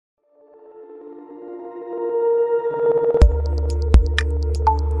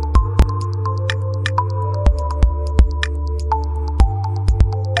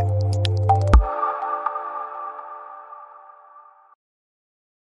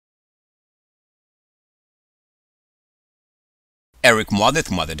Eric Muathe,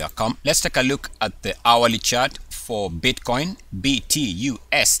 Muathe.com. Let's take a look at the hourly chart for Bitcoin,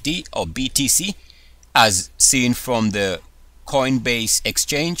 BTUSD or BTC, as seen from the Coinbase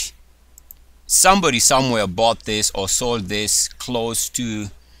exchange. Somebody somewhere bought this or sold this close to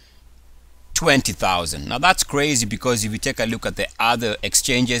 20,000. Now that's crazy, because if you take a look at the other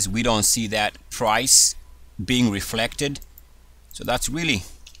exchanges, we don't see that price being reflected. So that's really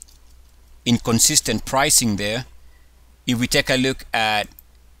inconsistent pricing there. If we take a look at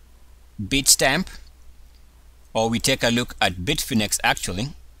Bitstamp, or we take a look at Bitfinex, actually,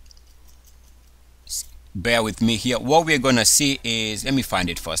 bear with me here, what we're going to see is, let me find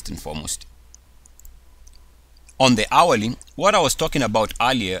it first and foremost. On the hourly, what I was talking about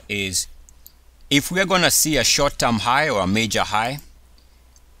earlier is, if we're going to see a short-term high or a major high,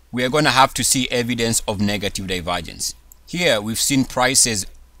 we are going to have to see evidence of negative divergence. Here we've seen prices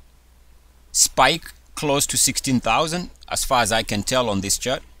spike close to 16,000 as far as I can tell on this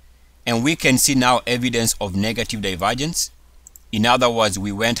chart, and we can see now evidence of negative divergence. In other words,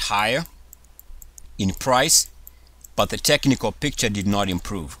 we went higher in price, but the technical picture did not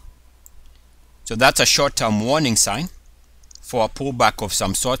improve. So that's a short-term warning sign for a pullback of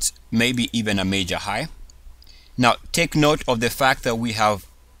some sorts, maybe even a major high. Now take note of the fact that we have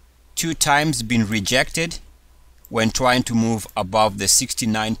 2 times been rejected when trying to move above the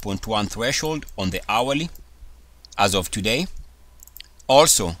 69.1 threshold on the hourly as of today.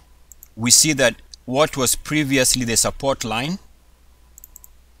 Also, we see that what was previously the support line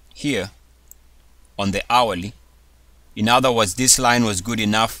here on the hourly, in other words, this line was good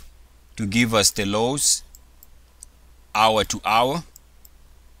enough to give us the lows hour to hour,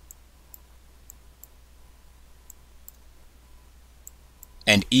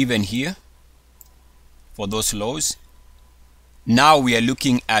 and even here for those lows. Now we are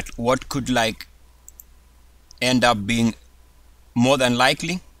looking at what could end up being more than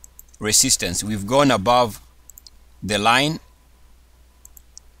likely resistance. We've gone above the line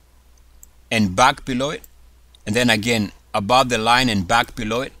and back below it, and then again above the line and back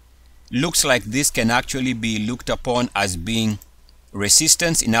below it. Looks like this can actually be looked upon as being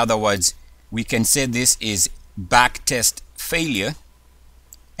resistance. In other words, we can say this is back test failure,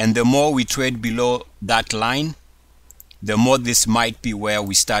 and the more we trade below that line, the more this might be where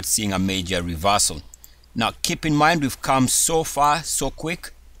we start seeing a major reversal. Now keep in mind, we've come so far so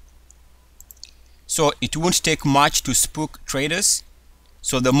quick, so it won't take much to spook traders.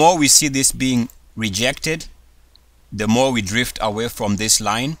 So the more we see this being rejected, the more we drift away from this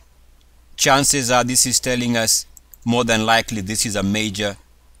line. Chances are this is telling us more than likely this is a major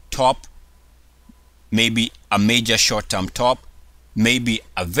top, maybe a major short-term top, maybe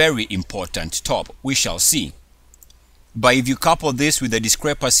a very important top. We shall see. But if you couple this with the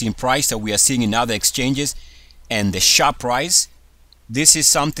discrepancy in price that we are seeing in other exchanges and the sharp rise, this is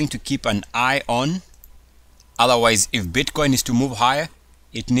something to keep an eye on. Otherwise, if Bitcoin is to move higher,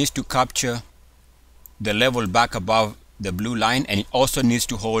 it needs to capture the level back above the blue line, and it also needs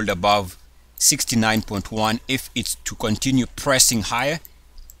to hold above 69.1 if it's to continue pressing higher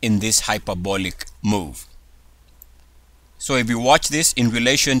in this hyperbolic move. So if you watch this in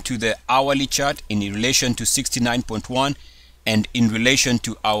relation to the hourly chart, in relation to 69.1, and in relation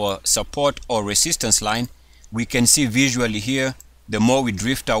to our support or resistance line, we can see visually here, the more we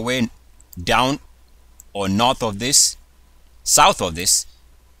drift away down or north of this, south of this,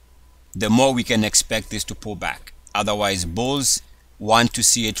 the more we can expect this to pull back. Otherwise, bulls want to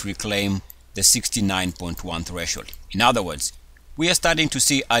see it reclaim the 69.1 threshold. In other words, we are starting to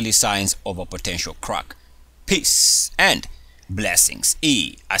see early signs of a potential crack. Peace and blessings.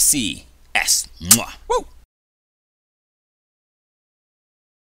 E-A-C-S. Woo!